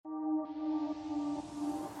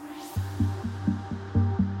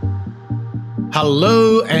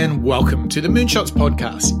Hello and welcome to the Moonshots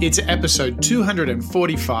Podcast. It's episode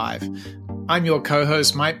 245. I'm your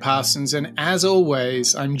co-host, Mike Parsons, and as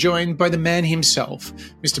always, I'm joined by the man himself,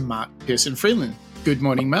 Mr. Mark Pearson-Freeland. Good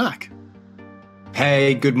morning, Mark.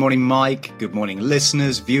 Hey, good morning, Mike. Good morning,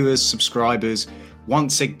 listeners, viewers, subscribers.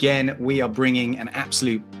 Once again, we are bringing an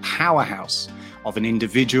absolute powerhouse of an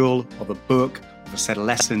individual, of a book, of a set of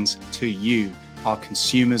lessons to you, our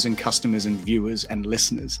consumers and customers and viewers and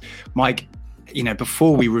listeners. Mike,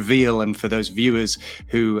 before we reveal, and for those viewers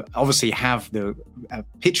who obviously have the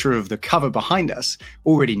picture of the cover behind us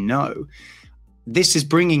already know, this is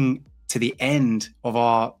bringing to the end of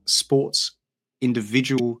our sports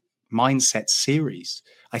individual mindset series.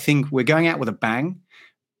 I think we're going out with a bang,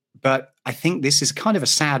 but I think this is kind of a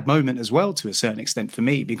sad moment as well, to a certain extent for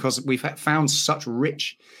me, because we've found such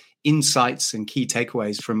rich insights and key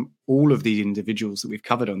takeaways from all of the individuals that we've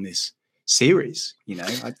covered on this series.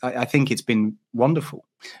 I think it's been wonderful.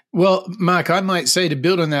 Well, Mark, I might say, to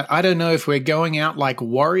build on that, I don't know if we're going out like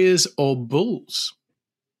warriors or bulls.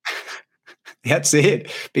 That's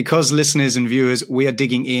it. Because listeners and viewers, we are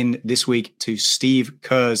digging in this week to Steve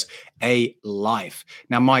Kerr's A Life.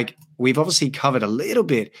 Now, Mike, we've obviously covered a little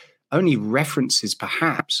bit, only references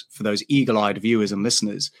perhaps for those eagle-eyed viewers and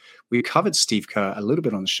listeners. We covered Steve Kerr a little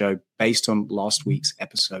bit on the show based on last week's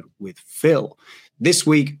episode with Phil. This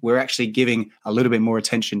week, we're actually giving a little bit more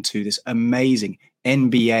attention to this amazing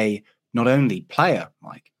NBA, not only player,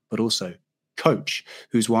 Mike, but also coach,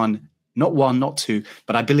 who's won, not two,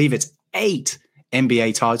 but I believe it's 8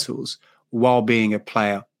 NBA titles while being a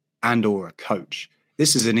player and or a coach.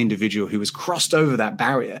 This is an individual who has crossed over that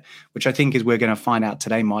barrier, which I think is we're going to find out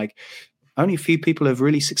today, Mike. Only a few people have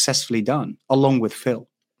really successfully done, along with Phil.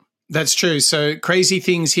 That's true. So crazy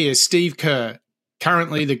things here. Steve Kerr,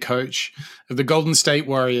 currently the coach of the Golden State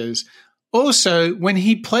Warriors. Also, when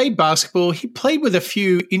he played basketball, he played with a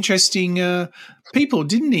few interesting people,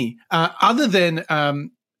 didn't he? Other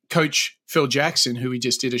than Coach Phil Jackson, who we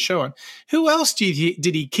just did a show on. Who else did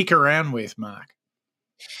he kick around with, Mark?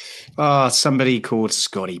 Somebody called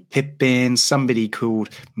Scottie Pippen, somebody called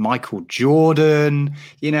Michael Jordan,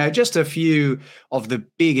 just a few of the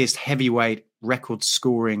biggest heavyweight record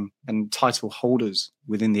scoring and title holders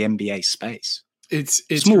within the NBA space. It's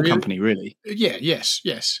small really, company, really. Yeah,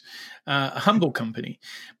 yes. A humble company.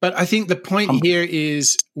 But I think the point here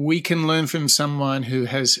is we can learn from someone who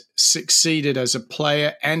has succeeded as a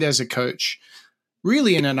player and as a coach,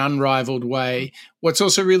 really in an unrivaled way. What's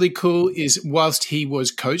also really cool is whilst he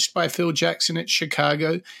was coached by Phil Jackson at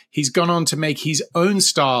Chicago, he's gone on to make his own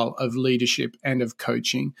style of leadership and of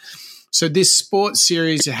coaching. So this sports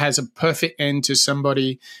series has a perfect end to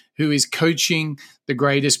somebody who is coaching the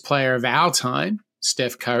greatest player of our time,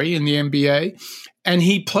 Steph Curry, in the NBA. And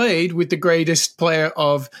he played with the greatest player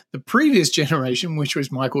of the previous generation, which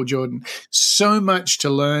was Michael Jordan. So much to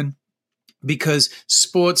learn, because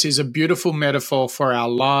sports is a beautiful metaphor for our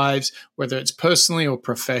lives, whether it's personally or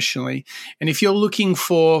professionally. And if you're looking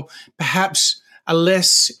for perhaps a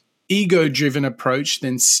less ego-driven approach,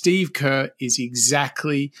 then Steve Kerr is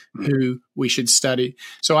exactly who we should study.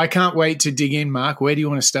 So I can't wait to dig in, Mark. Where do you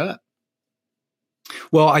want to start?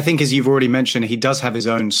 Well, I think, as you've already mentioned, he does have his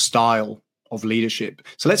own style of leadership.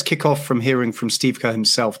 So let's kick off from hearing from Steve Kerr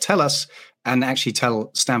himself. Tell us, and actually tell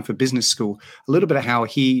Stanford Business School, a little bit of how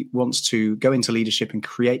he wants to go into leadership and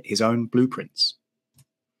create his own blueprints.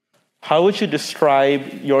 How would you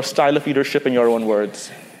describe your style of leadership in your own words?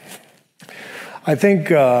 I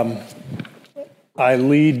think I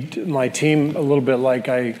lead my team a little bit like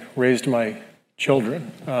I raised my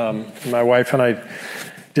children. My wife and I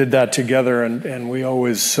did that together, and we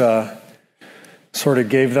always sort of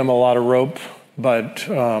gave them a lot of rope, but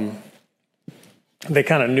they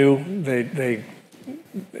kind of knew they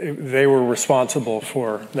were responsible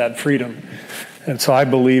for that freedom. And so I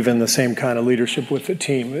believe in the same kind of leadership with the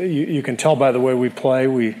team. You can tell by the way we play.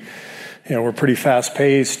 We're pretty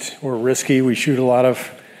fast-paced. We're risky. We shoot a lot of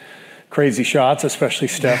crazy shots, especially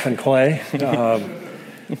Steph and Clay.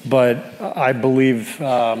 But I believe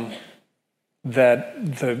that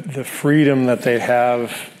the freedom that they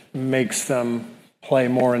have makes them play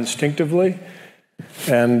more instinctively,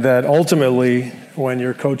 and that ultimately, when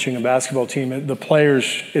you're coaching a basketball team, the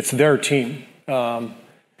players, it's their team.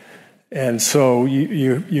 And so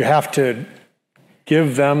you have to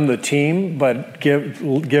give them the team, but give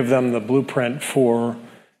them the blueprint for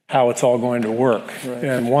how it's all going to work. Right.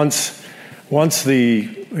 And once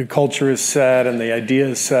the culture is set and the idea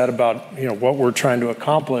is set about what we're trying to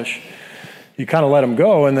accomplish, you kind of let them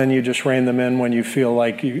go, and then you just rein them in when you feel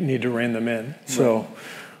like you need to rein them in. So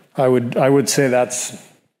I would say that's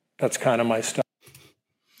That's kind of my style.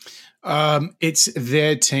 It's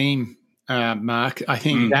their team, Mark. I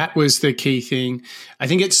think that was the key thing. I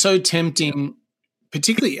think it's so tempting,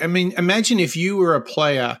 particularly, I mean, imagine if you were a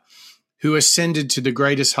player who ascended to the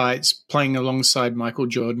greatest heights playing alongside Michael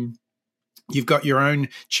Jordan. You've got your own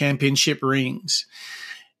championship rings.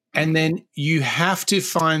 And then you have to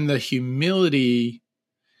find the humility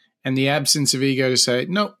and the absence of ego to say,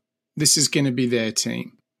 no, this is going to be their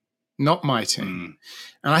team, not my team.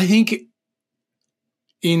 And I think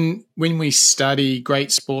when we study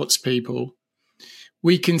great sports people,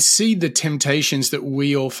 we can see the temptations that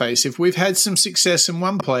we all face. If we've had some success in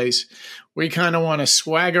one place, we kind of want to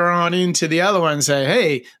swagger on into the other one and say,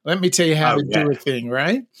 hey, let me tell you how to do a thing,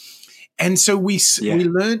 right? And so we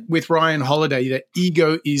learned with Ryan Holiday that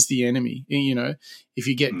ego is the enemy. You know, if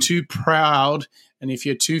you get too proud and if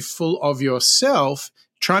you're too full of yourself,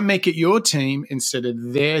 try and make it your team instead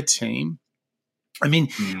of their team. I mean,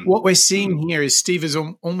 what we're seeing here is Steve is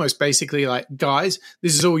almost basically like, guys,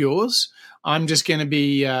 this is all yours. I'm just going to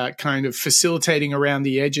be kind of facilitating around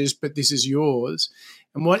the edges, but this is yours.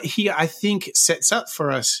 And what he, I think, sets up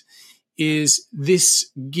for us is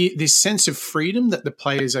this sense of freedom that the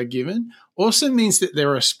players are given also means that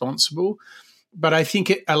they're responsible, but I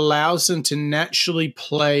think it allows them to naturally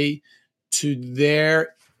play to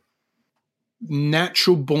their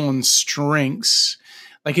natural born strengths.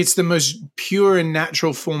 Like it's the most pure and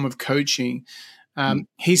natural form of coaching.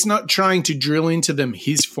 He's not trying to drill into them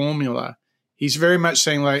his formula. He's very much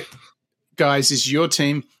saying like, guys, this is your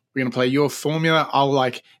team. We're going to play your formula. I'll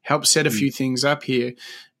like help set a few things up here,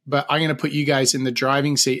 but I'm going to put you guys in the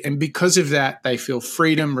driving seat. And because of that, they feel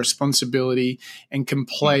freedom, responsibility, and can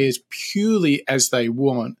play as purely as they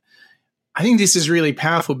want. I think this is really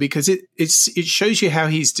powerful because it shows you how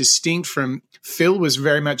he's distinct from Phil was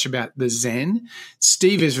very much about the Zen.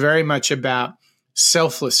 Steve is very much about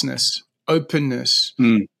selflessness, openness,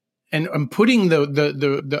 and putting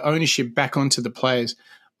the ownership back onto the players.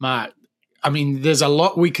 Mark, I mean, there's a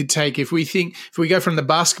lot we could take. If we go from the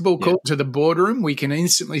basketball court to the boardroom, we can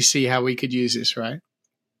instantly see how we could use this, right?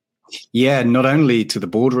 Yeah, not only to the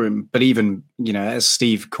boardroom, but even, you know, as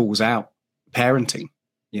Steve calls out, parenting,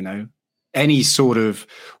 you know, any sort of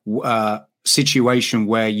situation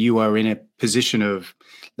where you are in a position of,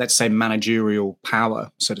 let's say, managerial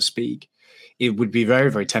power, so to speak, it would be very,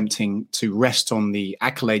 very tempting to rest on the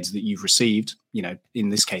accolades that you've received, you know, in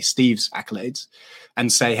this case, Steve's accolades,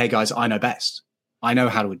 and say, hey, guys, I know best. I know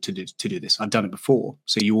how to do this. I've done it before,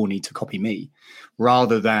 so you all need to copy me,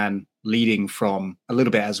 rather than leading from a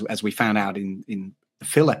little bit, as we found out in the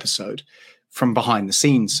Phil episode, from behind the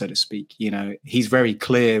scenes, so to speak. You know, he's very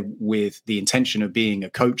clear with the intention of being a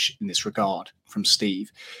coach in this regard from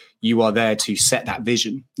Steve. You are there to set that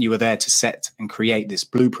vision. You are there to set and create this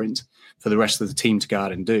blueprint for the rest of the team to go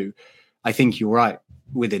out and do. I think you're right.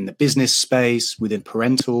 Within the business space, within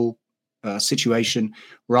parental situation,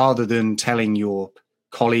 rather than telling your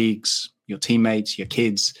colleagues, your teammates, your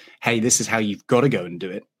kids, hey, this is how you've got to go and do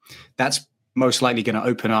it, that's most likely going to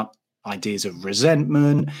open up ideas of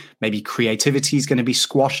resentment. Maybe creativity is going to be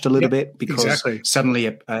squashed a little bit because suddenly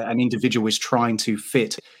an individual is trying to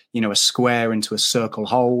fit, you know, a square into a circle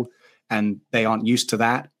hole, and they aren't used to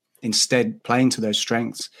that. Instead, playing to those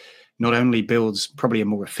strengths not only builds probably a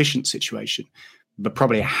more efficient situation, but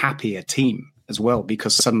probably a happier team as well,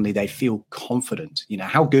 because suddenly they feel confident. You know,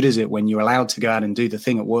 how good is it when you're allowed to go out and do the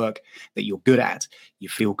thing at work that you're good at? You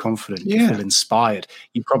feel confident, you feel inspired.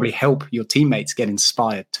 You probably help your teammates get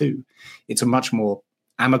inspired too. It's a much more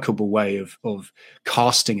amicable way of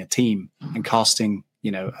casting a team and casting,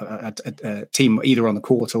 you know, a team either on the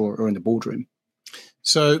court or in the boardroom.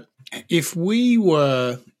 So if we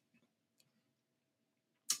were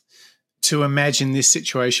to imagine this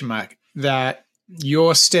situation, Mark, that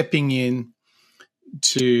you're stepping in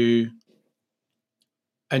to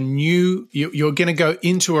a new, you're going to go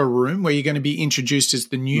into a room where you're going to be introduced as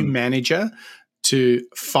the new manager to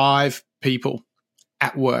 5 people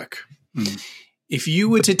at work. If you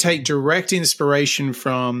were to take direct inspiration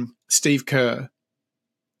from Steve Kerr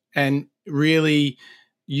and really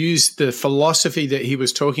use the philosophy that he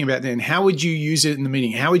was talking about then, how would you use it in the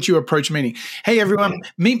meeting? How would you approach a meeting? Hey, everyone,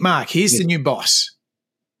 meet Mark. Here's the new boss.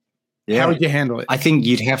 How would you handle it? I think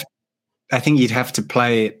you'd have to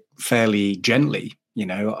play it fairly gently. You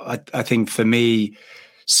know, I think for me,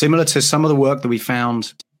 similar to some of the work that we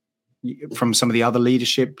found from some of the other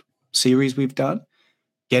leadership series we've done,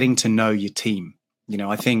 getting to know your team. You know,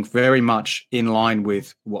 I think very much in line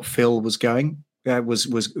with what Phil was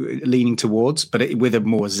was leaning towards, but with a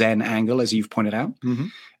more Zen angle, as you've pointed out,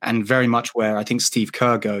 and very much where I think Steve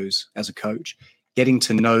Kerr goes as a coach. getting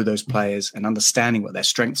to know those players and understanding what their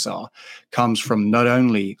strengths are comes from not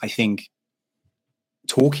only, I think,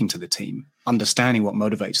 talking to the team, understanding what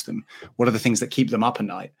motivates them, what are the things that keep them up at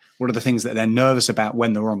night, what are the things that they're nervous about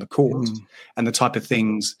when they're on the court, and the type of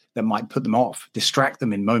things that might put them off, distract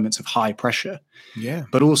them in moments of high pressure. Yeah.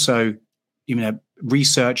 But also,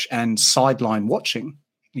 research and sideline watching.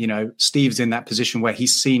 Steve's in that position where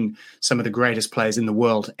he's seen some of the greatest players in the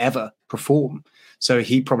world ever perform. So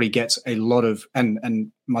he probably gets a lot of,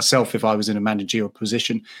 and myself, if I was in a managerial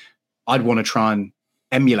position, I'd want to try and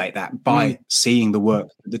emulate that by seeing the work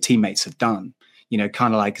that the teammates have done,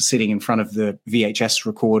 kind of like sitting in front of the VHS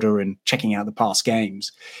recorder and checking out the past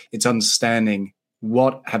games. It's understanding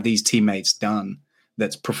what have these teammates done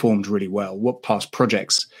that's performed really well, what past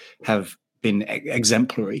projects have been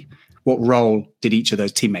exemplary, what role did each of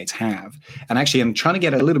those teammates have? And actually, I'm trying to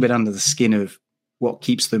get a little bit under the skin of what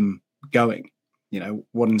keeps them going,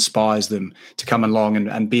 what inspires them to come along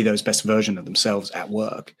and be those best version of themselves at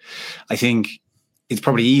work. I think it's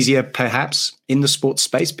probably easier perhaps in the sports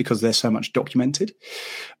space because they're so much documented,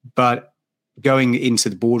 but going into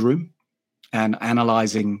the boardroom and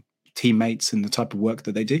analyzing teammates and the type of work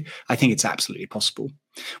that they do, I think it's absolutely possible.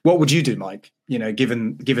 What would you do, Mike?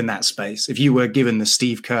 Given that space, if you were given the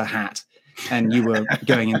Steve Kerr hat and you were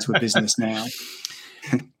going into a business now.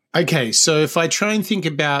 Okay, so if I try and think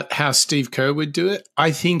about how Steve Kerr would do it,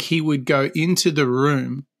 I think he would go into the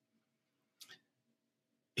room.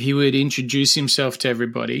 He would introduce himself to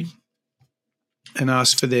everybody and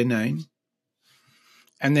ask for their name.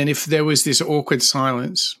 And then if there was this awkward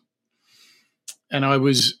silence and I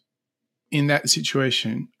was in that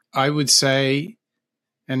situation, I would say,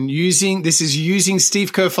 and using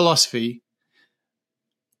Steve Kerr philosophy,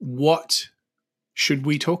 what should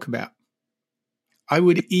we talk about? I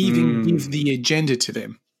would even give the agenda to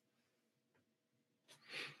them.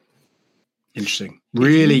 Interesting.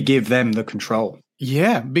 Really give them the control.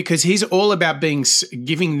 Yeah, because he's all about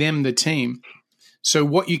giving them the team. So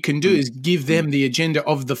what you can do is give them the agenda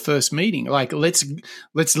of the first meeting. Like, let's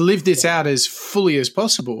live this out as fully as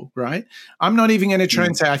possible, right? I'm not even going to try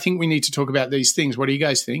and say, I think we need to talk about these things. What do you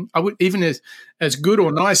guys think? I would, even as good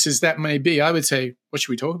or nice as that may be, I would say, what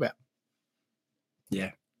should we talk about?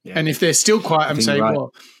 Yeah. And if they're still quiet, I'm saying, right.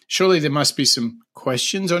 Well, surely there must be some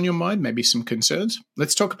questions on your mind, maybe some concerns.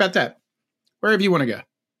 Let's talk about that. Wherever you want to go.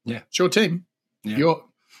 Yeah. It's your team. Yeah.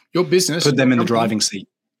 Your business. Put them in the driving seat.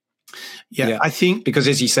 Yeah, I think because,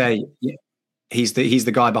 as you say, he's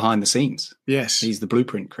the guy behind the scenes. Yes, he's the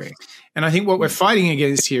blueprint creator. And I think what we're fighting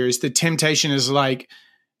against here is the temptation is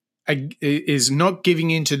not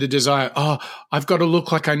giving into the desire. Oh, I've got to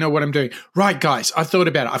look like I know what I'm doing. Right, guys, I thought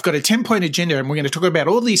about it. I've got a 10-point agenda, and we're going to talk about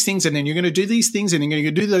all these things, and then you're going to do these things, and then you're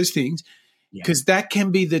going to do those things, because that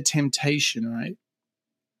can be the temptation, right?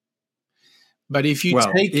 But if you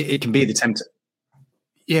it can be the tempter.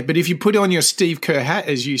 Yeah, but if you put on your Steve Kerr hat,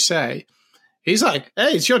 as you say, he's like,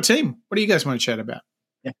 hey, it's your team. What do you guys want to chat about?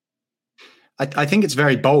 Yeah. I think it's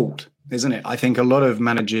very bold, isn't it? I think a lot of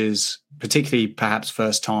managers, particularly perhaps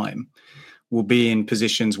first time, will be in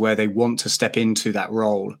positions where they want to step into that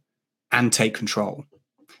role and take control.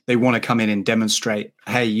 They want to come in and demonstrate,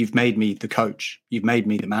 hey, you've made me the coach. You've made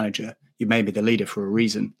me the manager. You've made me the leader for a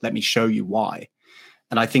reason. Let me show you why.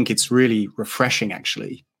 And I think it's really refreshing,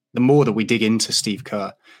 actually. The more that we dig into Steve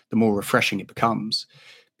Kerr, the more refreshing it becomes,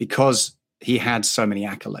 because he had so many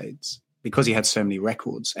accolades, because he had so many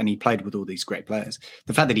records, and he played with all these great players.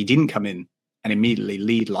 The fact that he didn't come in and immediately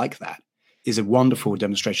lead like that is a wonderful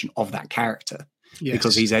demonstration of that character,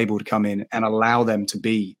 because he's able to come in and allow them to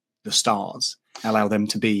be the stars, allow them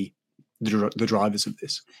to be the drivers of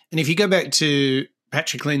this. And if you go back to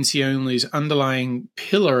Patrick Lencioni's underlying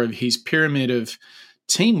pillar of his pyramid of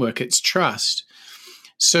teamwork, it's trust.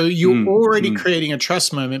 So you're already creating a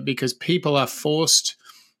trust moment because people are forced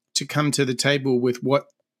to come to the table with what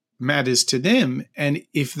matters to them. And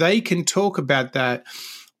if they can talk about that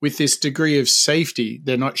with this degree of safety,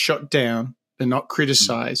 they're not shot down, they're not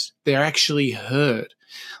criticized, they're actually heard.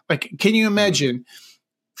 Like, can you imagine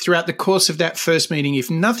throughout the course of that first meeting,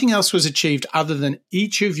 if nothing else was achieved other than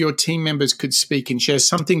each of your team members could speak and share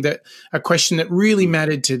a question that really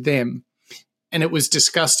mattered to them, and it was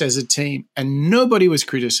discussed as a team, and nobody was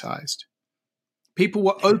criticized. People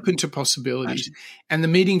were open to possibilities. And the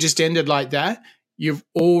meeting just ended like that. You've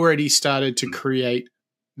already started to create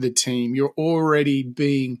the team. You're already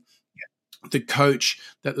being the coach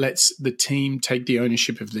that lets the team take the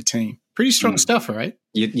ownership of the team. Pretty strong stuff, right?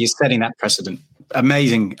 You're setting that precedent.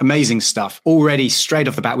 Amazing stuff. Already straight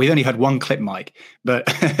off the bat. We've only had one clip, Mike, but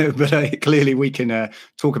clearly we can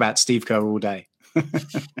talk about Steve Kerr all day.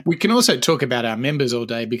 We can also talk about our members all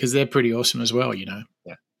day because they're pretty awesome as well, Yeah.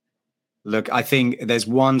 Look, I think there's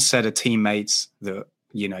one set of teammates that,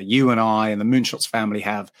 you and I and the Moonshots family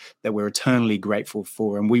have that we're eternally grateful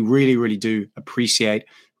for. And we really, really do appreciate,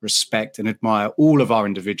 respect, and admire all of our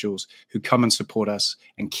individuals who come and support us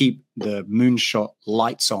and keep the Moonshot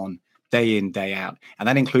lights on day in, day out. And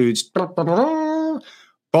that includes Bob,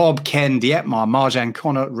 Ken, Dietmar, Marjan,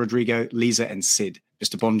 Connor, Rodrigo, Lisa, and Sid.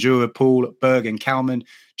 Mr. Bonjour, Paul, Berg, and Kalman,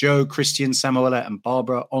 Joe, Christian, Samuela, and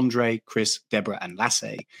Barbara, Andre, Chris, Deborah, and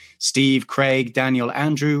Lasse, Steve, Craig, Daniel,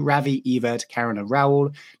 Andrew, Ravi, Yvette, Karen, and Raoul,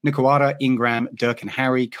 Nicoara, Ingram, Dirk, and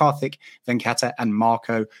Harry, Karthik, Venkata, and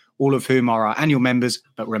Marco, all of whom are our annual members.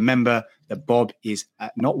 But remember that Bob is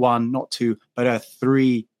not one, not two, but a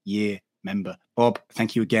 3-year member. Bob,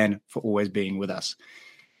 thank you again for always being with us.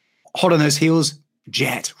 Hot on those heels,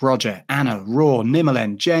 Jet, Roger, Anna, Raw,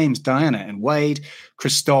 Nimalen, James, Diana, and Wade,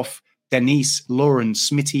 Christoph, Denise, Lauren,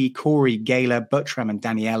 Smitty, Corey, Gayla, Bertram, and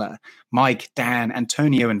Daniela, Mike, Dan,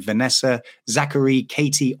 Antonio, and Vanessa, Zachary,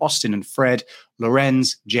 Katie, Austin, and Fred,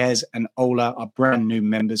 Lorenz, Jez, and Ola are brand new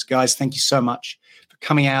members. Guys, thank you so much for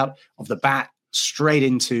coming out of the bat straight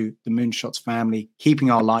into the Moonshots family,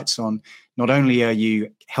 keeping our lights on. Not only are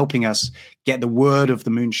you helping us get the word of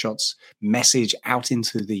the Moonshots message out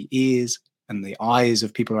into the ears and the eyes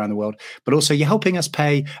of people around the world, but also you're helping us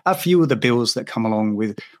pay a few of the bills that come along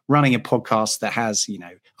with running a podcast that has,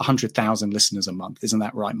 100,000 listeners a month. Isn't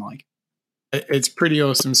that right, Mike? It's pretty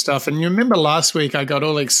awesome stuff. And you remember last week I got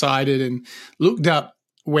all excited and looked up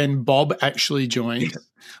when Bob actually joined.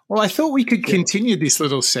 Well, I thought we could continue this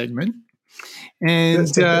little segment, and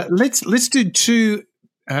let's do two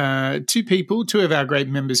people, two of our great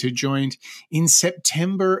members who joined in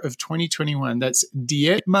September of 2021. That's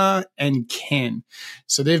Dietmar and Ken.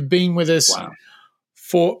 So they've been with us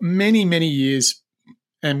for many, many years.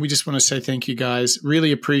 And we just want to say thank you, guys.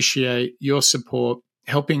 Really appreciate your support,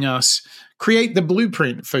 helping us create the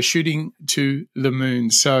blueprint for shooting to the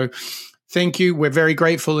moon. So thank you. We're very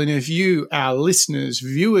grateful. And if you, our listeners,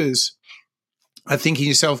 viewers, are thinking to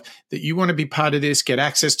yourself that you want to be part of this, get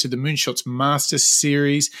access to the Moonshots Master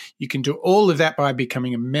Series, you can do all of that by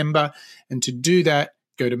becoming a member. And to do that,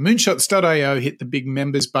 go to moonshots.io, hit the big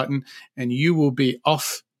members button, and you will be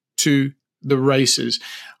off to the races.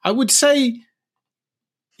 I would say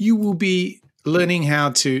you will be learning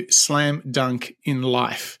how to slam dunk in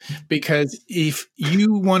life, because if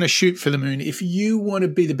you want to shoot for the moon, if you want to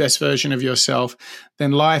be the best version of yourself,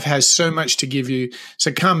 then life has so much to give you.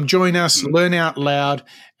 So come join us, learn out loud,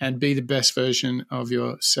 and be the best version of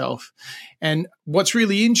yourself. And what's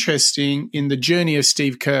really interesting in the journey of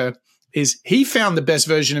Steve Kerr is he found the best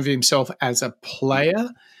version of himself as a player,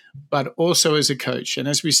 but also as a coach. And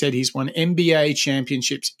as we said, he's won NBA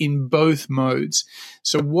championships in both modes.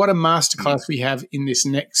 So what a masterclass we have in this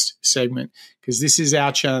next segment, because this is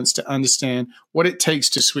our chance to understand what it takes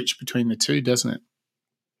to switch between the two, doesn't it?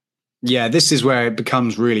 Yeah, this is where it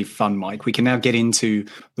becomes really fun, Mike. We can now get into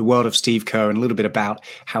the world of Steve Kerr and a little bit about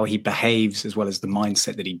how he behaves as well as the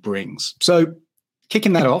mindset that he brings. So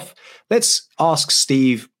kicking that off, let's ask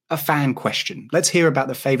Steve a fan question. Let's hear about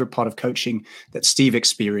the favorite part of coaching that Steve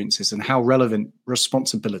experiences and how relevant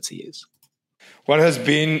responsibility is. What has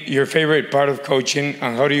been your favorite part of coaching,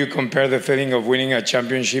 and how do you compare the feeling of winning a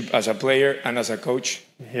championship as a player and as a coach?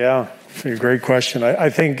 Yeah, it's a great question. I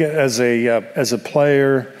think as a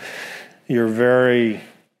player, you're very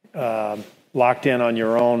locked in on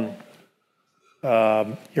your own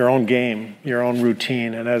game, your own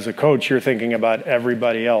routine, and as a coach, you're thinking about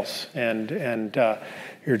everybody else, and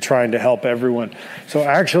you're trying to help everyone. So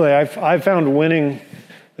actually, I found winning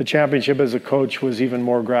the championship as a coach was even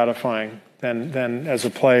more gratifying than as a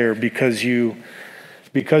player, because you've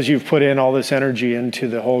put in all this energy into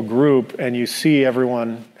the whole group, and you see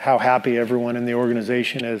everyone, how happy everyone in the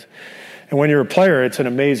organization is. And when you're a player, it's an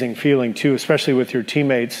amazing feeling too, especially with your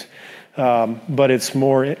teammates. But it's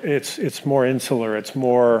more insular. It's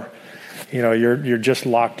more, you're just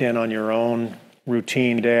locked in on your own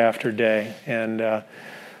routine day after day. And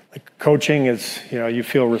coaching is, you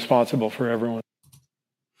feel responsible for everyone.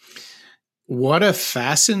 What a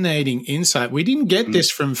fascinating insight. We didn't get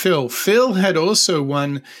this from Phil. Phil had also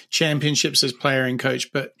won championships as player and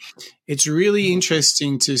coach, but it's really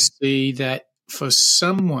interesting to see that for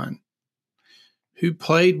someone who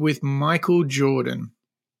played with Michael Jordan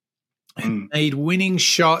and made winning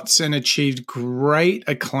shots and achieved great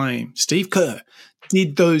acclaim, Steve Kerr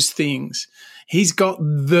did those things. He's got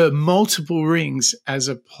the multiple rings as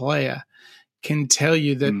a player. Can tell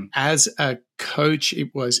you that as a coach,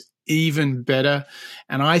 it was even better.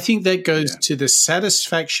 And I think that goes to the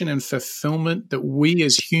satisfaction and fulfillment that we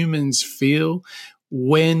as humans feel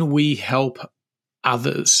when we help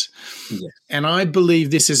others. Yes. And I believe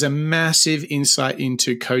this is a massive insight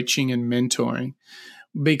into coaching and mentoring,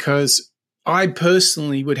 because I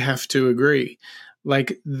personally would have to agree,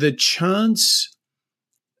 like the chance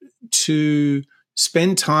to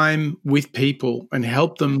spend time with people and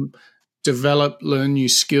help them develop, learn new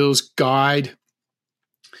skills, guide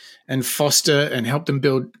and foster and help them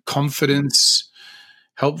build confidence,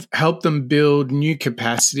 help them build new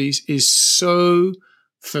capacities is so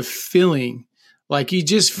fulfilling. Like you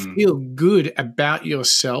just feel good about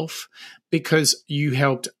yourself because you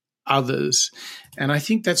helped others. And I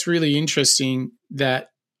think that's really interesting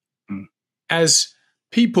that as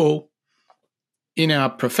people in our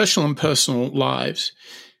professional and personal lives,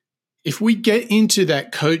 if we get into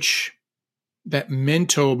that coach, that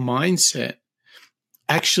mentor mindset,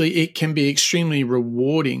 actually it can be extremely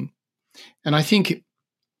rewarding. And I think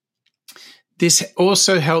this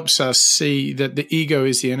also helps us see that the ego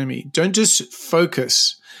is the enemy. Don't just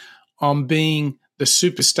focus on being the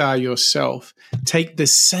superstar yourself. Take the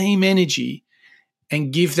same energy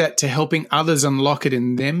and give that to helping others unlock it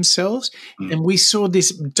in themselves. And we saw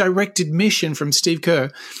this direct admission from Steve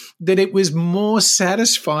Kerr that it was more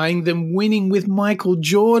satisfying than winning with Michael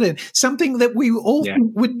Jordan, something that we all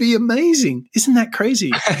would be amazing. Isn't that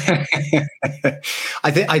crazy?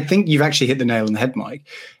 I think you've actually hit the nail on the head, Mike.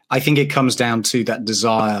 I think it comes down to that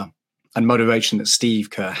desire and motivation that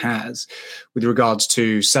Steve Kerr has with regards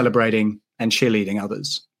to celebrating and cheerleading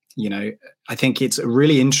others. You know, I think it's a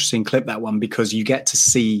really interesting clip, that one, because you get to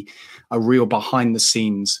see a real behind the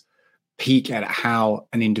scenes peek at how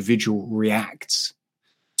an individual reacts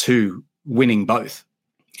to winning both.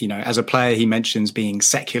 You know, as a player, he mentions being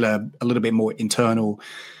secular, a little bit more internal.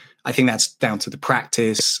 I think that's down to the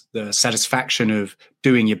practice, the satisfaction of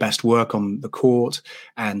doing your best work on the court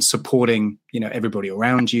and supporting, you know, everybody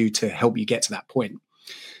around you to help you get to that point.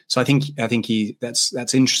 So I think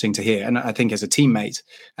that's interesting to hear. And I think as a teammate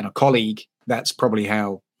and a colleague, that's probably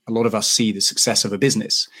how a lot of us see the success of a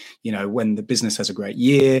business. You know, when the business has a great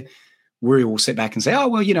year, we all sit back and say, oh,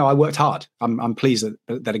 well, you know, I worked hard. I'm pleased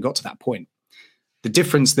that it got to that point. The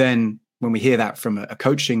difference then, when we hear that from a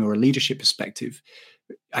coaching or a leadership perspective,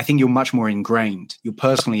 I think you're much more ingrained. You're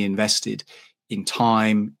personally invested in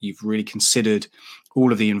time. You've really considered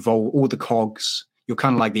all of the all the cogs. You're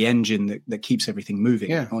kind of like the engine that keeps everything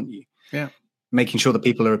moving, aren't you? Yeah. Making sure that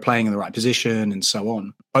people are playing in the right position and so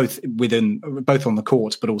on, both on the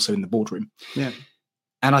court, but also in the boardroom. Yeah.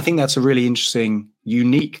 And I think that's a really interesting,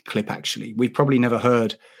 unique clip, actually. We've probably never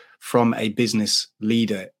heard from a business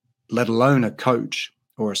leader, let alone a coach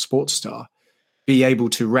or a sports star, be able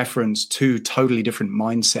to reference two totally different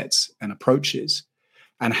mindsets and approaches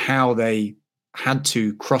and how they had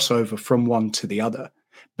to cross over from one to the other,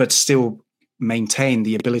 but still maintain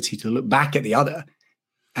the ability to look back at the other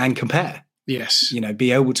and compare. Yes. You know,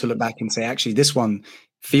 be able to look back and say, actually, this one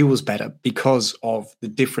feels better because of the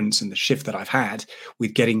difference and the shift that I've had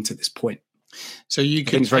with getting to this point. So you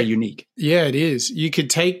could, it's very unique. Yeah, it is. You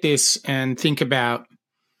could take this and think about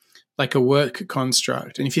like a work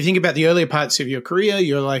construct. And if you think about the earlier parts of your career,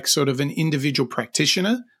 you're like sort of an individual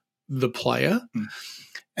practitioner, the player.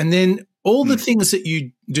 And then all the things that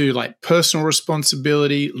you do, like personal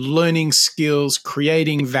responsibility, learning skills,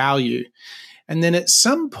 creating value. And then at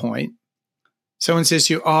some point, someone says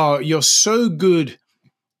to you, oh, you're so good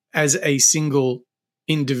as a single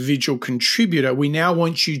individual contributor. We now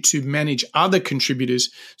want you to manage other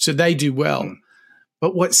contributors so they do well.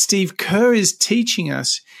 But what Steve Kerr is teaching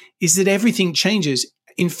us is that everything changes.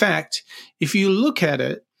 In fact, if you look at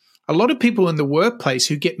it, a lot of people in the workplace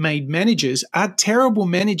who get made managers are terrible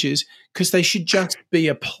managers because they should just be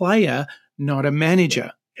a player, not a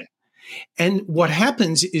manager. And what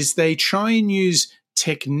happens is they try and use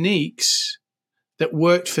techniques that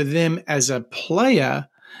worked for them as a player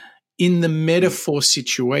in the metaphor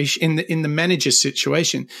situation, in the manager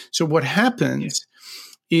situation. So what happens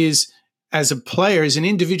is, as a player, as an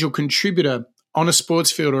individual contributor on a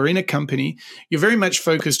sports field or in a company, you're very much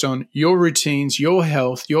focused on your routines, your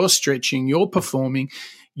health, your stretching, your performing,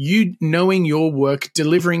 you knowing your work,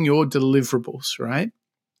 delivering your deliverables, right?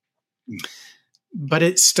 But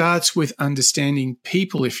it starts with understanding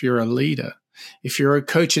people if you're a leader. If you're a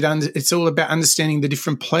coach, it's all about understanding the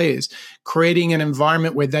different players, creating an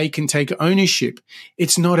environment where they can take ownership.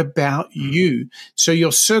 It's not about you. So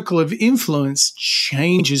your circle of influence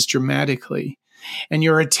changes dramatically. and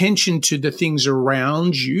your attention to the things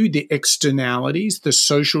around you, the externalities, the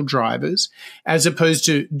social drivers, as opposed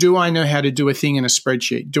to, do I know how to do a thing in a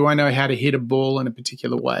spreadsheet? Do I know how to hit a ball in a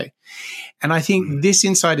particular way? And I think this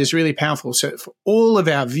insight is really powerful. So for all of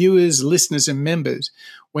our viewers, listeners, and members,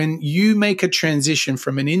 when you make a transition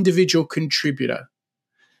from an individual contributor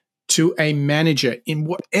to a manager in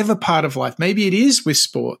whatever part of life, maybe it is with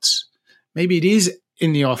sports, maybe it is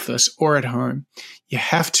in the office or at home, you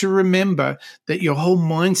have to remember that your whole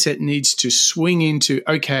mindset needs to swing into,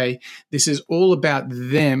 okay, this is all about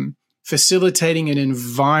them, facilitating an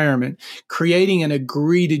environment, creating an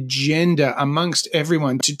agreed agenda amongst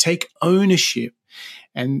everyone to take ownership.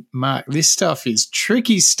 And Mark, this stuff is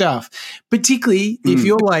tricky stuff, particularly if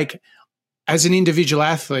you're like, as an individual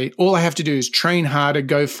athlete, all I have to do is train harder,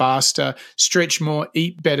 go faster, stretch more,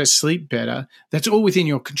 eat better, sleep better. That's all within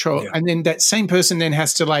your control. Yeah. And then that same person then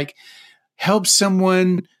has to like help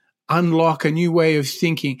someone unlock a new way of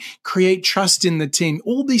thinking, create trust in the team.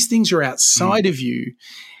 All these things are outside of you.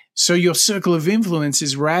 So your circle of influence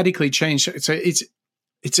is radically changed. So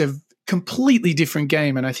it's a completely different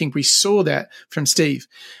game. And I think we saw that from Steve.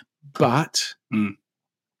 But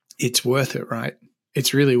it's worth it, right?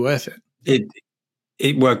 It's really worth it.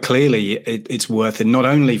 It's worth it, not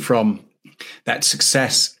only from that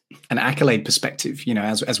success and accolade perspective, you know,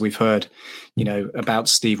 as we've heard, you know, about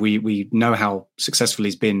Steve, we know how successful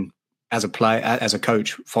he's been as a player, as a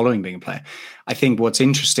coach, following being a player. I think what's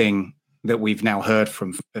interesting that we've now heard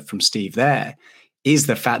from Steve there is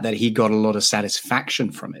the fact that he got a lot of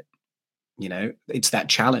satisfaction from it. You know, it's that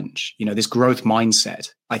challenge, you know, this growth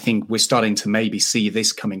mindset. I think we're starting to maybe see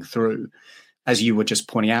this coming through. As you were just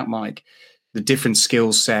pointing out, Mike, the different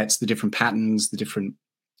skill sets, the different patterns, the different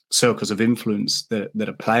circles of influence that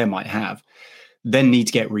a player might have, then need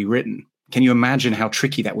to get rewritten. Can you imagine how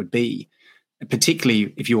tricky that would be,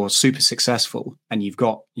 particularly if you're super successful and you've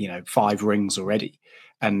got, you know, 5 rings already,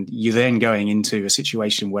 and you're then going into a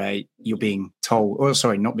situation where you're being told, or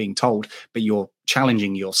sorry, not being told, but you're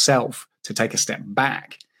challenging yourself to take a step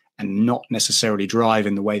back and not necessarily drive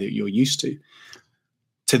in the way that you're used to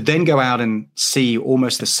then go out and see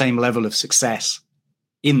almost the same level of success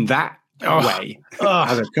in that way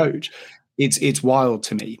as a coach. It's wild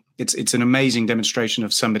to me. It's an amazing demonstration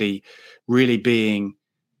of somebody really being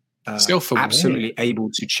absolutely able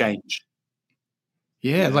to change.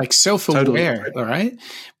 Yeah, like self-aware, totally. Right?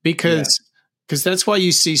 Because that's why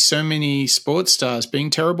you see so many sports stars being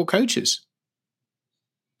terrible coaches.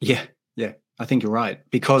 Yeah. I think you're right,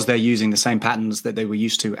 because they're using the same patterns that they were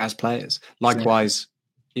used to as players. Likewise,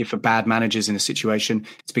 if a bad manager's in a situation,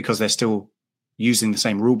 it's because they're still using the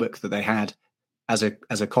same rule book that they had as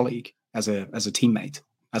a colleague, as a teammate,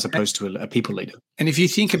 as opposed to a people leader. And if you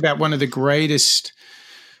think about one of the greatest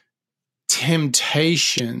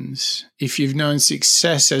temptations, if you've known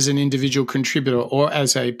success as an individual contributor or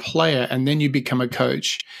as a player, and then you become a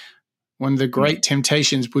coach, one of the great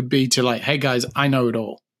temptations would be to like, hey guys, I know it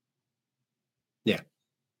all.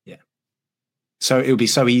 Yeah. So it would be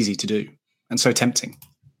so easy to do and so tempting,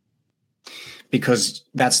 because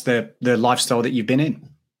that's the lifestyle that you've been in.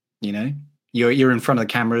 You know, you're in front of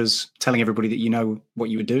the cameras telling everybody that you know what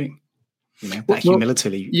you were doing. You know, that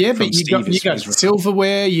humility. Yeah, but you got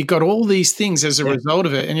silverware, you got all these things as a result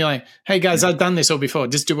of it. And you're like, hey guys, I've done this all before.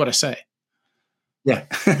 Just do what I say. Yeah.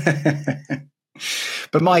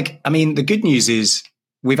 But Mike, I mean, the good news is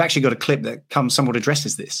we've actually got a clip that somewhat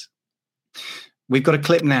addresses this. We've got a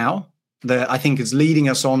clip now that I think is leading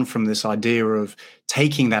us on from this idea of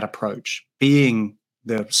taking that approach, being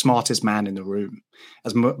the smartest man in the room,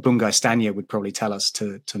 as Bungay Stanier would probably tell us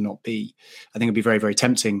to not be. I think it'd be very, very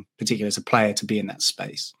tempting, particularly as a player, to be in that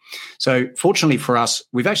space. So fortunately for us,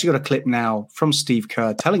 we've actually got a clip now from Steve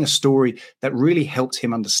Kerr telling a story that really helped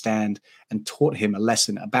him understand and taught him a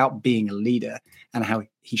lesson about being a leader and how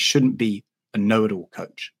he shouldn't be a know-it-all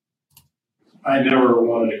coach. I never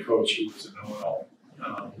wanted a coach who was a know-it-all.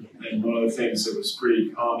 And one of the things that was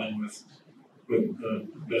pretty common with the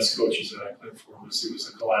best coaches that I played for was it was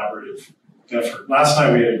a collaborative effort. Last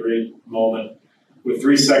night we had a great moment with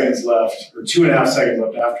 3 seconds left, or 2.5 seconds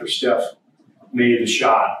left after Steph made the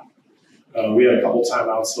shot. We had a couple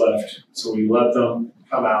timeouts left, so we let them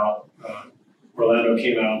come out. Orlando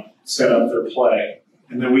came out, set up their play,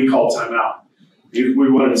 and then we called timeout.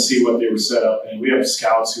 We wanted to see what they were set up, and we have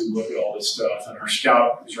scouts who look at all this stuff, and our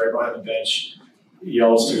scout who's right behind the bench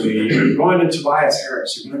yells to me, "You're going to Tobias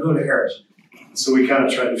Harris. You're going to go to Harris." So we kind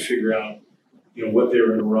of tried to figure out, what they were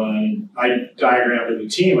going to run. I diagrammed to the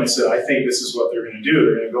team. I said, I think this is what they're going to do.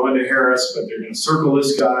 They're going to go into Harris, but they're going to circle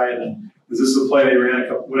this guy, and then this is the play they ran,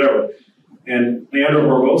 whatever. And Leandro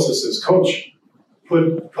Barbosa says, "Coach,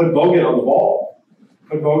 put Bogut on the ball."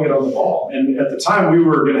 put Bogut on the ball. And at the time, we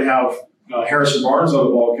were going to have Harrison Barnes on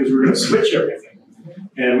the ball because we were going to switch everything.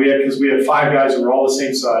 And because we had 5 guys who were all the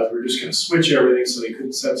same size, we were just going to switch everything so they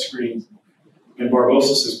couldn't set screens. And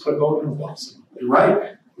Barbosa says, put Bogut on the ball. So, you're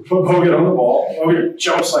right. We put Bogut on the ball. Bogut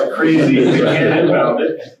jumps like crazy. They can't inbound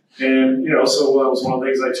it. And, so that was one of the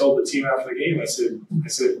things I told the team after the game. I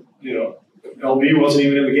said, LB wasn't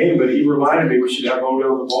even in the game, but he reminded me we should have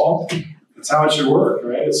Bogut on the ball. That's how it should work,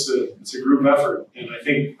 right? It's a group effort. And I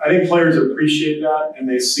think players appreciate that, and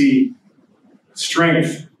they see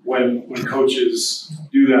strength when coaches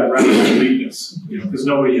do that rather than weakness, because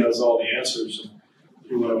nobody has all the answers.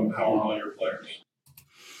 You want to empower all your players.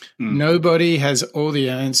 Nobody has all the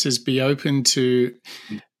answers. Be open to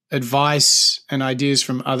advice and ideas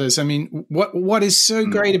from others. I mean, what is so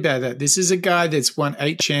great about that? This is a guy that's won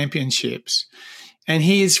 8 championships, and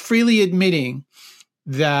he is freely admitting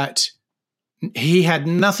that he had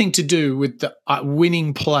nothing to do with the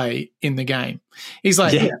winning play in the game. He's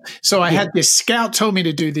like, so I had this scout told me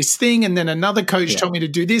to do this thing, and then another coach told me to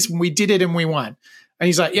do this, and we did it and we won. And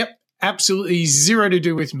he's like, yep, absolutely zero to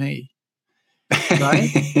do with me. Right?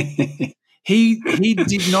 He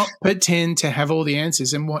did not pretend to have all the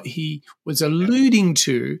answers. And what he was alluding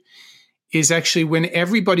to is actually when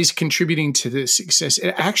everybody's contributing to the success,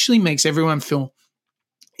 it actually makes everyone feel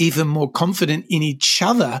even more confident in each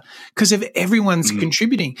other because of everyone's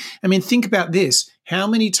contributing. I mean, think about this. How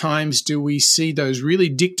many times do we see those really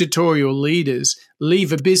dictatorial leaders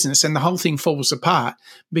leave a business and the whole thing falls apart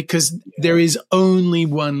because there is only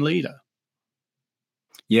one leader?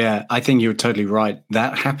 Yeah, I think you're totally right.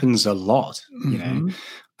 That happens a lot, And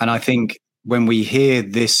I think when we hear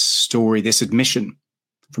this story, this admission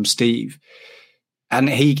from Steve, and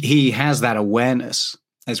he has that awareness,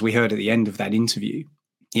 as we heard at the end of that interview,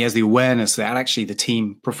 he has the awareness that actually the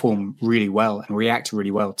team perform really well and react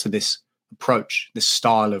really well to this approach, this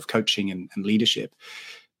style of coaching and leadership,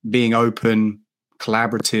 being open,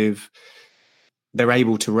 collaborative. They're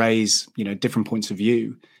able to raise, different points of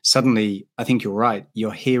view. Suddenly, I think you're right.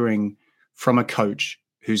 You're hearing from a coach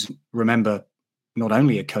who's, remember, not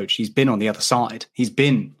only a coach, he's been on the other side. He's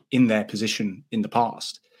been in their position in the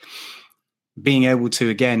past. Being able to,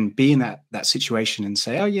 again, be in that situation and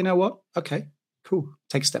say, oh, you know what? Okay, cool.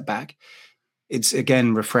 Take a step back. It's,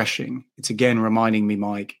 again, refreshing. It's, again, reminding me,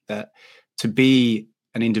 Mike, that to be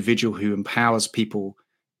an individual who empowers people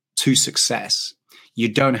to success,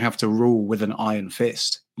 you don't have to rule with an iron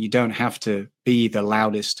fist. You don't have to be the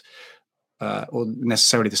loudest or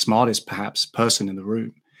necessarily the smartest, perhaps, person in the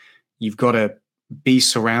room. You've got to be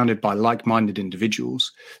surrounded by like-minded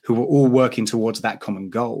individuals who are all working towards that common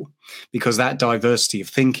goal, because that diversity of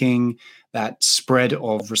thinking, that spread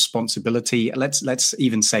of responsibility, let's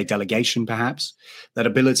even say delegation, perhaps, that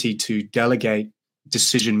ability to delegate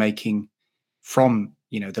decision-making from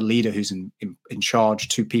the leader who's in charge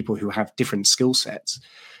to people who have different skill sets,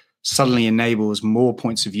 suddenly enables more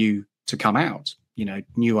points of view to come out,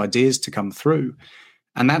 new ideas to come through.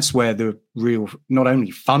 And that's where the real, not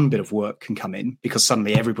only fun bit of work can come in, because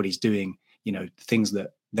suddenly everybody's doing, things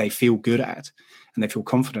that they feel good at and they feel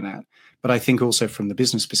confident at. But I think also from the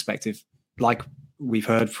business perspective, like we've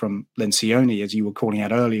heard from Lencioni, as you were calling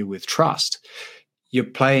out earlier with trust, you're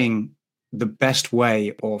playing the best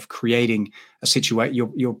way of creating a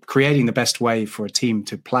situation. You're creating the best way for a team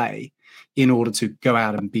to play in order to go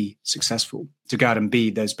out and be successful, to go out and be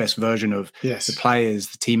those best version of the players,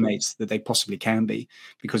 the teammates that they possibly can be,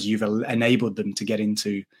 because you've enabled them to get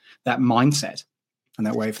into that mindset and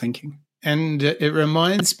that way of thinking. And it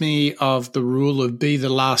reminds me of the rule of be the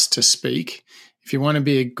last to speak. If you want to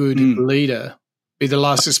be a good leader, be the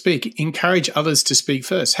last to speak. Encourage others to speak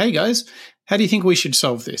first. Hey, guys, how do you think we should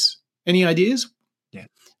solve this? Any ideas? Yeah.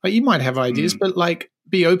 You might have ideas, but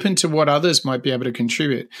be open to what others might be able to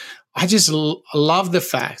contribute. I just love the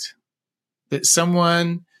fact that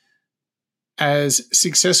someone as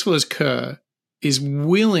successful as Kerr is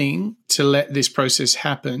willing to let this process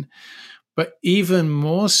happen. But even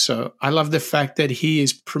more so, I love the fact that he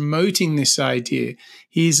is promoting this idea.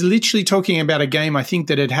 He's literally talking about a game, I think,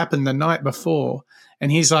 that had happened the night before.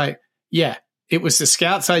 And he's like, yeah, it was the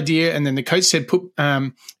scout's idea. And then the coach said, put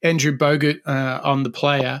Andrew Bogut on the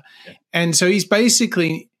player. Yeah. And so he's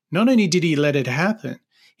basically, not only did he let it happen,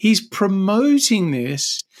 he's promoting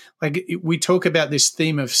this. Like we talk about this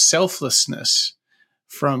theme of selflessness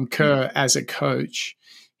from Kerr as a coach.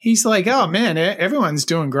 He's like, oh, man, everyone's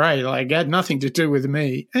doing great. Like, it had nothing to do with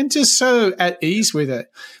me. And just so at ease with it.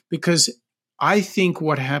 Because I think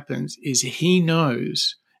what happens is he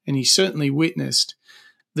knows, and he certainly witnessed,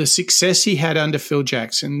 the success he had under Phil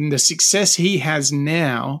Jackson, the success he has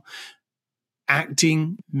now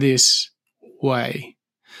acting this way.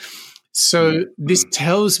 So this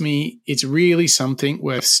tells me it's really something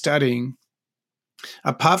worth studying.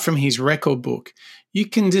 Apart from his record book, you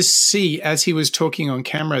can just see as he was talking on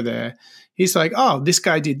camera there, he's like, oh, this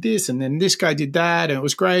guy did this and then this guy did that and it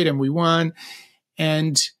was great and we won.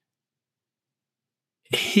 And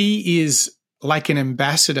he is like an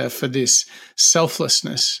ambassador for this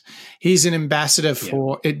selflessness. He's an ambassador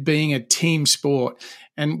for it being a team sport.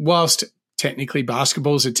 And whilst technically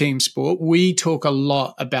basketball is a team sport, we talk a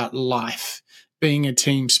lot about life being a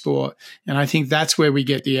team sport. And I think that's where we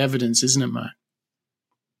get the evidence, isn't it, Mike?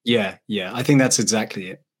 Yeah. I think that's exactly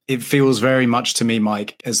it. It feels very much to me,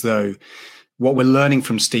 Mike, as though what we're learning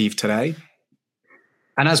from Steve today,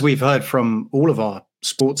 and as we've heard from all of our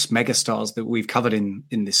sports megastars that we've covered in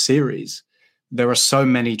this series, there are so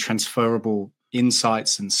many transferable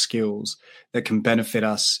insights and skills that can benefit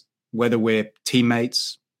us, whether we're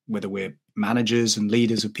teammates, whether we're managers and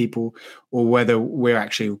leaders of people, or whether we're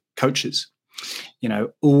actually coaches. You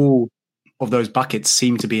know, all of those buckets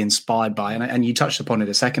seem to be inspired by, and you touched upon it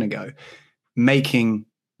a second ago, making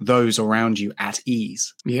those around you at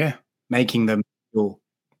ease. Yeah. Making them feel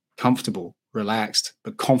comfortable, relaxed,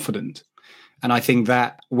 but confident. And I think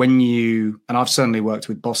that and I've certainly worked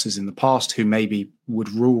with bosses in the past who maybe would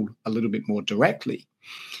rule a little bit more directly.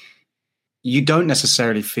 You don't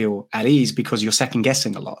necessarily feel at ease because you're second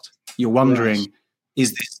guessing a lot. You're wondering,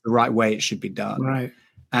 is this the right way it should be done? Right.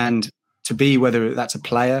 And to be, whether that's a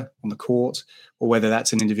player on the court or whether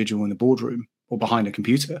that's an individual in the boardroom or behind a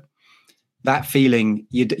computer, that feeling,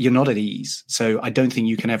 you're not at ease. So I don't think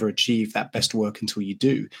you can ever achieve that best work until you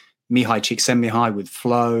do. Mihai Csikszentmihalyi with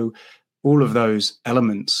flow, all of those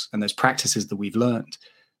elements and those practices that we've learned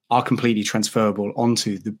are completely transferable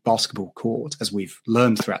onto the basketball court, as we've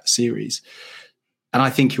learned throughout the series. And I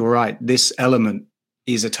think you're right. This element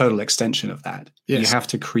is a total extension of that. Yes. You have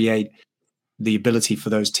to create the ability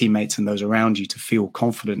for those teammates and those around you to feel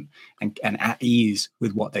confident and at ease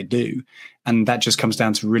with what they do. And that just comes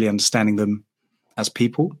down to really understanding them as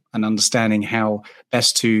people and understanding how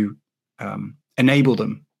best to enable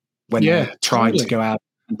them when they're trying to go out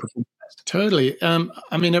and perform. Totally.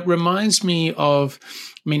 It reminds me of,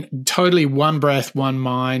 totally one breath, one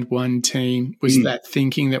mind, one team was that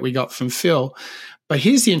thinking that we got from Phil. But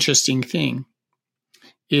here's the interesting thing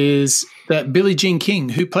is that Billie Jean King,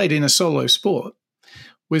 who played in a solo sport,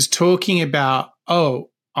 was talking about,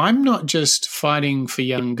 I'm not just fighting for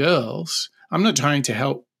young girls. I'm not trying to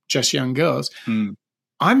help just young girls.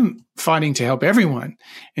 I'm fighting to help everyone.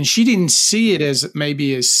 And she didn't see it as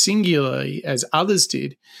maybe as singularly as others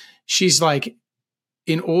did. She's like,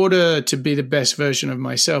 in order to be the best version of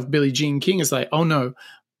myself, Billie Jean King is like, oh no,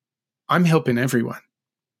 I'm helping everyone.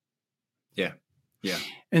 Yeah.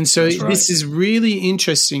 And so this is really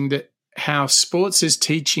interesting that how sports is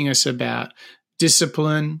teaching us about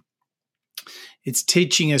discipline. It's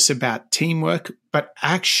teaching us about teamwork, but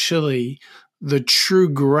actually the true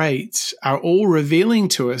greats are all revealing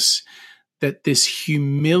to us that this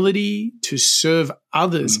humility to serve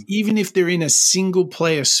others, even if they're in a single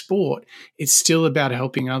player sport, it's still about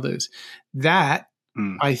helping others. That,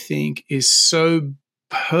 I think, is so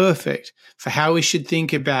perfect for how we should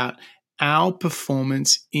think about our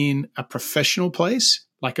performance in a professional place,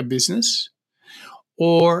 like a business,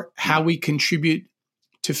 or how we contribute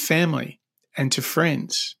to family and to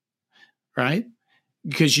friends, right?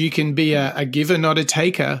 Because you can be a giver, not a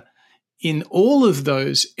taker in all of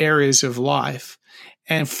those areas of life.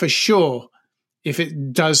 And for sure, if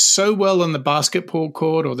it does so well on the basketball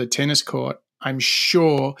court or the tennis court, I'm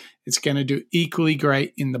sure it's going to do equally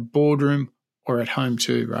great in the boardroom or at home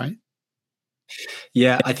too, right?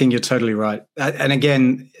 Yeah, I think you're totally right. And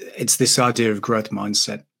again, it's this idea of growth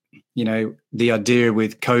mindset. You know, the idea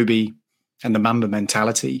with Kobe and the Mamba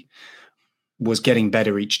mentality was getting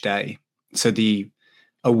better each day. So the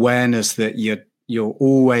awareness that you're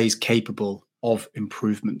always capable of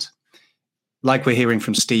improvement. Like we're hearing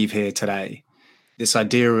from Steve here today, this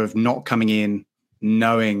idea of not coming in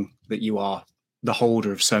knowing that you are the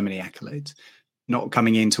holder of so many accolades, not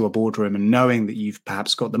coming into a boardroom and knowing that you've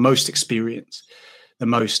perhaps got the most experience, the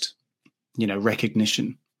most,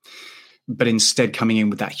 recognition, but instead coming in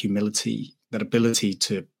with that humility, that ability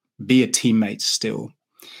to be a teammate still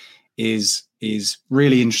is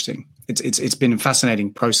really interesting. It's been a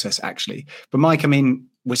fascinating process, actually. But Mike,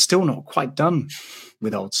 we're still not quite done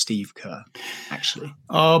with old Steve Kerr, actually.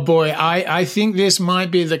 Oh boy, I think this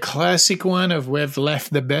might be the classic one of we've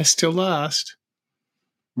left the best till last.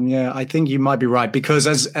 Yeah, I think you might be right, because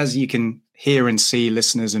as you can hear and see,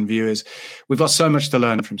 listeners and viewers, we've got so much to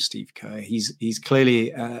learn from Steve Kerr. He's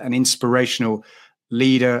clearly an inspirational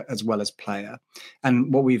leader as well as player.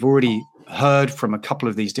 And what we've already heard from a couple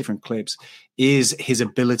of these different clips is his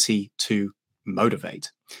ability to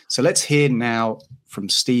motivate. So let's hear now from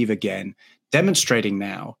Steve again, demonstrating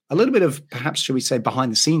now a little bit of, perhaps, should we say,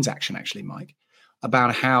 behind the scenes action, actually, Mike,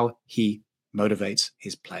 about how he motivates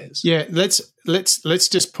his players. Yeah, let's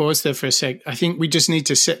just pause there for a sec. I think we just need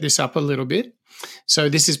to set this up a little bit. So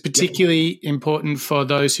this is particularly important for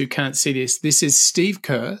those who can't see this. This is Steve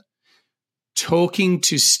Kerr talking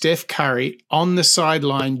to Steph Curry on the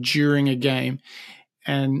sideline during a game.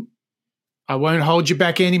 And I won't hold you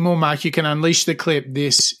back anymore, Mark. You can unleash the clip.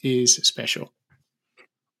 This is special.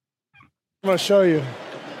 I'm going to show you.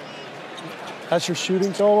 That's your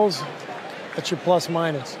shooting totals. That's your plus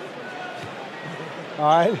minus. All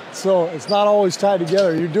right? So it's not always tied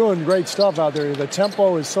together. You're doing great stuff out there. The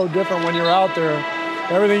tempo is so different when you're out there.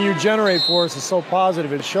 Everything you generate for us is so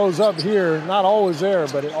positive. It shows up here, not always there,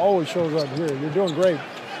 but it always shows up here. You're doing great.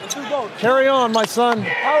 Carry on, my son.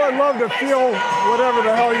 I would love to feel whatever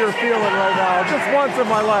the hell you're feeling right now, just once in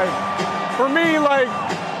my life. For me, like,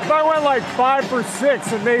 if I went like 5 for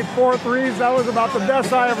 6 and made 4 threes, that was about the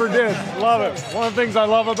best I ever did. Love it. One of the things I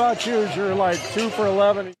love about you is you're like 2 for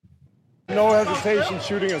 11. No hesitation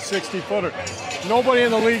shooting a 60-footer. Nobody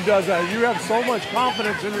in the league does that. You have so much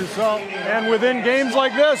confidence in yourself. And within games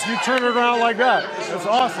like this, you turn it around like that. It's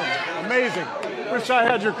awesome. Amazing. Wish I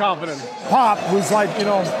had your confidence. Pop was like,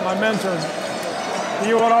 my mentor.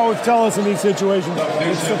 He would always tell us in these situations,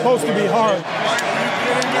 it's supposed to be hard. Are you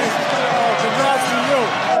kidding me? Congrats to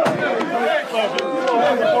you.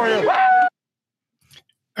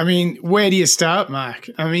 I mean, where do you start, Mark?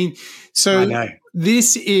 I mean, so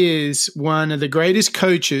this is one of the greatest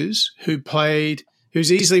coaches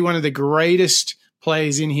who's easily one of the greatest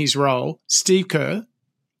players in his role, Steve Kerr,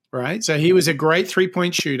 right? So he was a great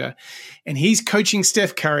three-point shooter, and he's coaching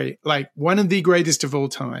Steph Curry, like one of the greatest of all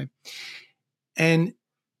time. And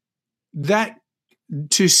that,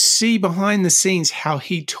 to see behind the scenes how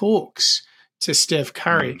he talks to Steph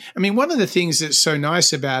Curry. I mean, one of the things that's so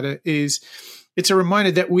nice about it is it's a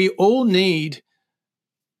reminder that we all need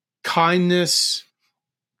kindness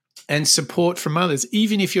and support from others,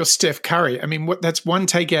 even if you're Steph Curry. I mean, that's one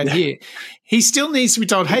takeout here. He still needs to be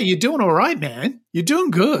told, hey, you're doing all right, man. You're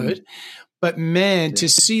doing good. But, man, to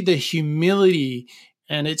see the humility,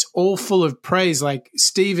 and it's all full of praise. Like,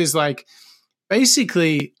 Steve is like,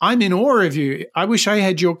 basically, I'm in awe of you. I wish I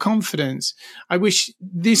had your confidence. I wish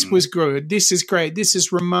this was good. This is great. This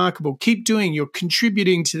is remarkable. Keep doing. You're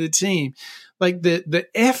contributing to the team. Like the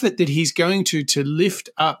effort that he's going to lift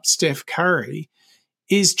up Steph Curry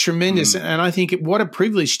is tremendous. And I think what a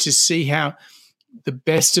privilege to see how the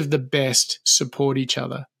best of the best support each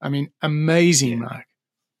other. I mean, amazing, Mark.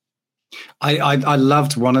 I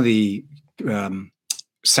loved one of the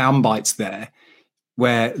sound bites there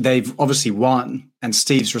where they've obviously won and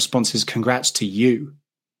Steve's response is congrats to you.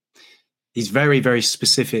 He's very, very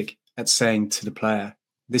specific at saying to the player,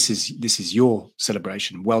 this is your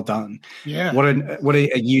celebration. Well done. Yeah. What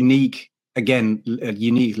a unique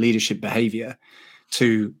leadership behavior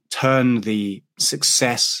to turn the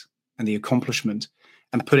success and the accomplishment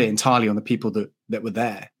and put it entirely on the people that were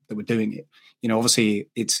there, that were doing it. Obviously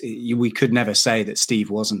we could never say that Steve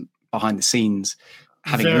wasn't behind the scenes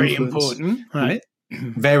having very influence. Important, right?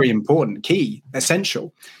 Very important, key,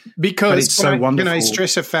 essential. Because it's so wonderful. Can I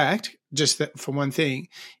stress a fact, just that for one thing,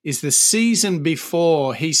 is the season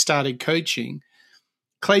before he started coaching,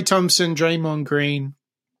 Klay Thompson, Draymond Green,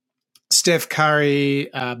 Steph Curry,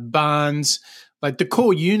 Barnes, like the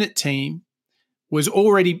core unit team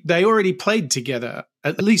they already played together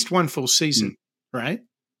at least one full season, right?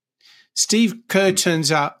 Steve Kerr turns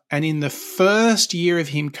up, and in the first year of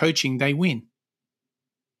him coaching, they win.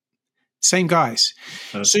 Same guys.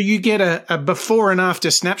 So you get a before and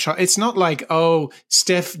after snapshot. It's not like,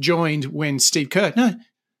 Steph joined when Steve Kerr. No,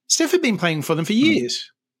 Steph had been playing for them for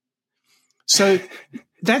years. So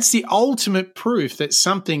that's the ultimate proof that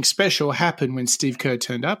something special happened when Steve Kerr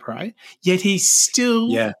turned up, right? Yet he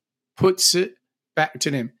still puts it back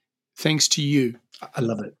to them. Thanks to you. I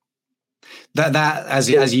love it. That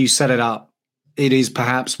as you set it up, it is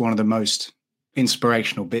perhaps one of the most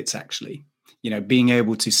inspirational bits, actually. Being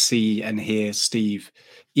able to see and hear Steve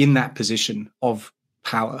in that position of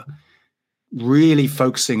power, really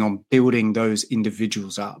focusing on building those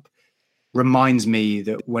individuals up, reminds me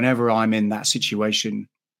that whenever I'm in that situation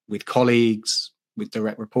with colleagues, with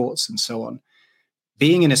direct reports and so on,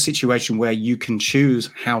 being in a situation where you can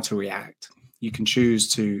choose how to react, you can choose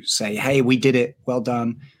to say, hey, we did it, well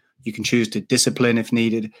done. You can choose to discipline if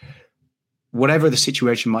needed. Whatever the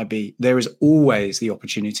situation might be, there is always the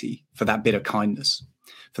opportunity for that bit of kindness,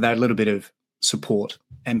 for that little bit of support,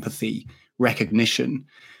 empathy, recognition,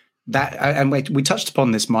 that, and we touched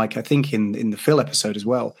upon this, Mike, I think in the Phil episode as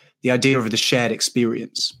well, the idea of the shared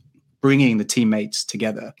experience, bringing the teammates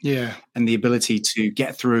together, and the ability to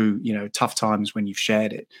get through, tough times when you've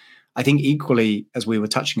shared it. I think equally, as we were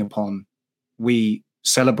touching upon, we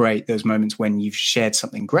celebrate those moments when you've shared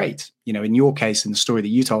something great. In your case, in the story that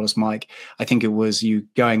you told us, Mike, I think it was you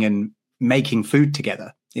going and making food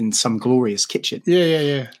together in some glorious kitchen.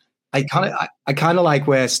 Yeah. I kind of like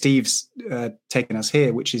where Steve's taken us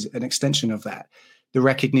here, which is an extension of that. The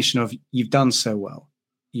recognition of, you've done so well.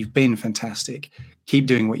 You've been fantastic. Keep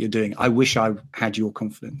doing what you're doing. I wish I had your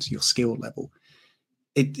confidence, your skill level.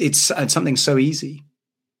 It's something so easy,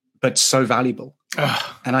 but so valuable.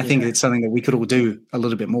 And I think it's something that we could all do a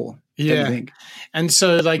little bit more. Yeah. Don't you think? And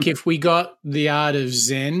so, if we got the art of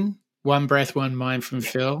Zen, one breath, one mind from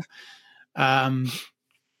Phil,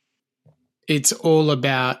 it's all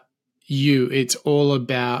about you. It's all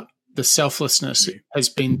about the selflessness has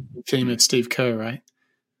been the theme of Steve Kerr, right?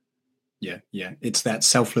 Yeah. It's that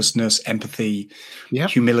selflessness, empathy,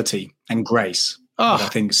 humility, and grace that I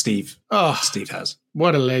think Steve has.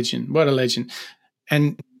 What a legend.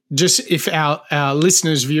 And just if our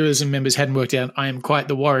listeners, viewers, and members hadn't worked out, I am quite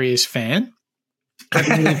the Warriors fan,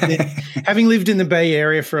 having lived in the Bay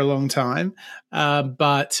Area for a long time.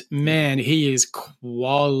 But man, he is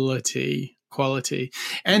quality.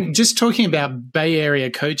 And just talking about Bay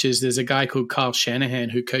Area coaches, there's a guy called Kyle Shanahan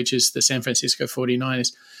who coaches the San Francisco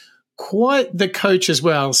 49ers. Quite the coach as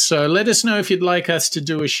well. So let us know if you'd like us to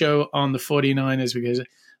do a show on the 49ers, because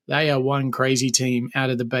they are one crazy team out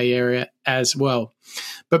of the Bay Area as well.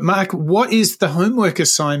 But Mark, what is the homework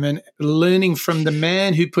assignment? Learning from the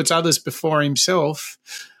man who puts others before himself.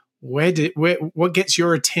 What gets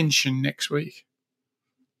your attention next week?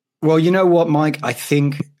 Well, you know what, Mike? I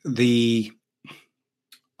think the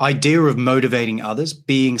idea of motivating others,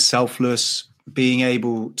 being selfless, being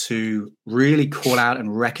able to really call out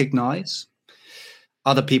and recognize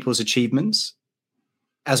other people's achievements,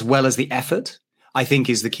 as well as the effort, I think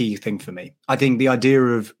is the key thing for me. I think the idea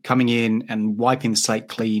of coming in and wiping the slate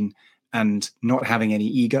clean and not having any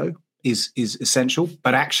ego is essential.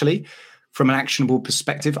 But actually, from an actionable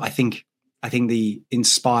perspective, I think the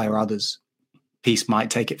inspire others piece might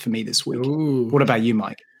take it for me this week. Ooh. What about you,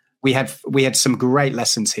 Mike? We had some great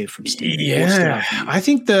lessons here from Steve. Yeah, I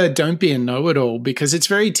think don't be a know-it-all, because it's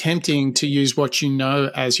very tempting to use what you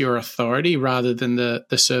know as your authority rather than the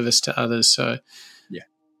service to others. So, yeah,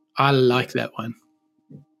 I like that one.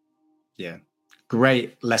 Yeah,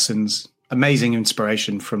 great lessons, amazing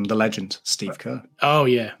inspiration from the legend, Steve Kerr. Oh,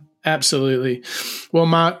 yeah, absolutely. Well,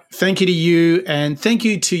 Mark, thank you to you, and thank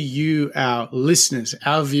you to you, our listeners,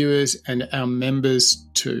 our viewers, and our members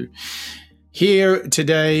too. Here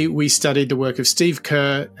today, we studied the work of Steve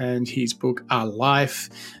Kerr and his book, Our Life,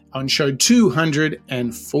 on show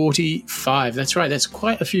 245. That's right, that's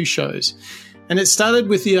quite a few shows. And it started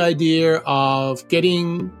with the idea of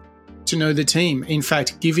getting to know the team. In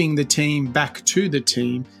fact, giving the team back to the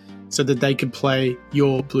team so that they could play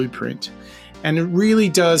your blueprint. And it really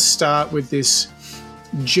does start with this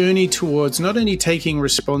journey towards not only taking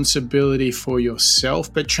responsibility for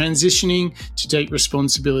yourself, but transitioning to take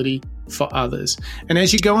responsibility for others. And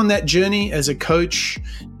as you go on that journey as a coach,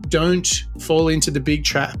 don't fall into the big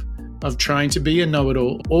trap of trying to be a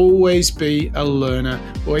know-it-all. Always be a learner.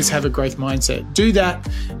 Always have a growth mindset. Do that,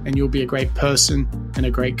 and you'll be a great person and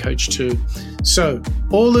a great coach too. So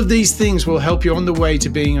all of these things will help you on the way to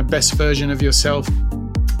being a best version of yourself.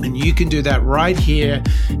 And you can do that right here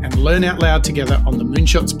and learn out loud together on the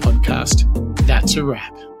Moonshots podcast. That's a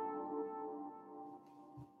wrap.